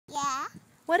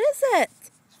What is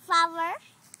it? Flower.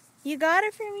 You got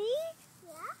it for me?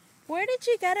 Yeah. Where did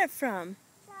you get it from?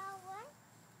 Flower.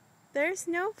 There's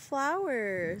no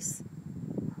flowers.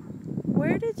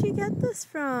 Where did you get this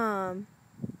from?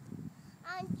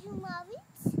 And you love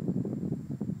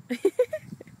it?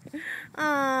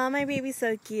 Aw, my baby's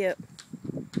so cute.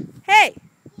 Hey!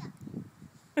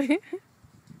 Yeah.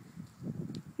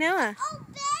 Noah, Oh,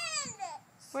 bird!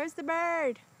 where's the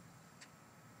bird?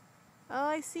 Oh,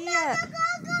 I see No, it.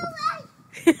 go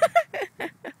away!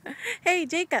 Hey,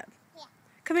 Jacob. Yeah.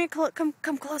 Come here,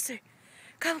 come closer.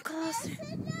 Come closer.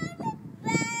 There's another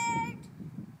bird.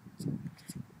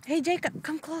 Hey, Jacob,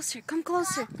 come closer, come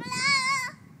closer.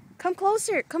 Cockla. Come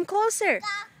closer, come closer.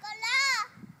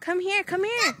 Cockla. Come here, come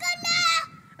here. Cockla.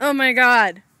 Oh my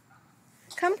God.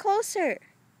 Come closer.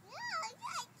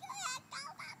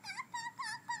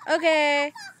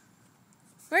 Okay.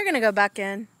 We're gonna go back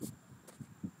in.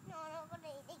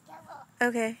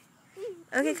 Okay.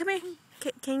 Okay, come here.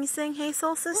 Can you sing Hey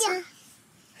Soul Sister? Yeah.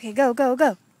 Okay, go, go,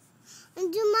 go. And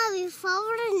you might be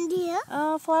flower in there.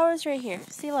 Oh, flowers right here.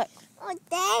 See, look. Oh,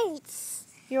 thanks.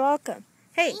 You're welcome.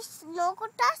 Hey. It's no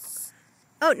kotas.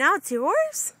 Oh, now it's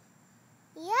yours?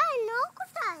 Yeah, no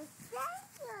kotas.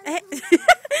 Hey.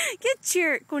 Get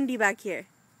your kundi back here.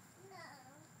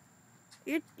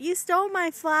 You stole my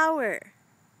flower.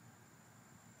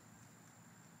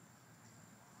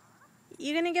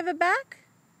 You gonna give it back?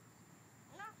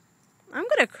 No. I'm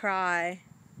gonna cry.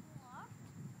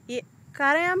 Yeah,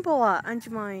 karayan po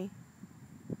Auntie Mommy.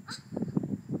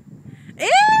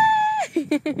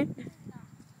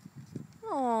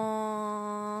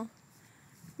 Aww.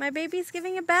 My baby's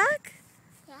giving it back?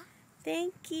 Yeah.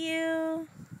 Thank you.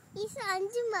 It's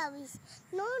Anjumavis.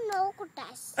 No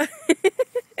kotas.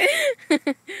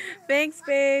 Thanks,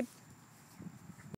 babe.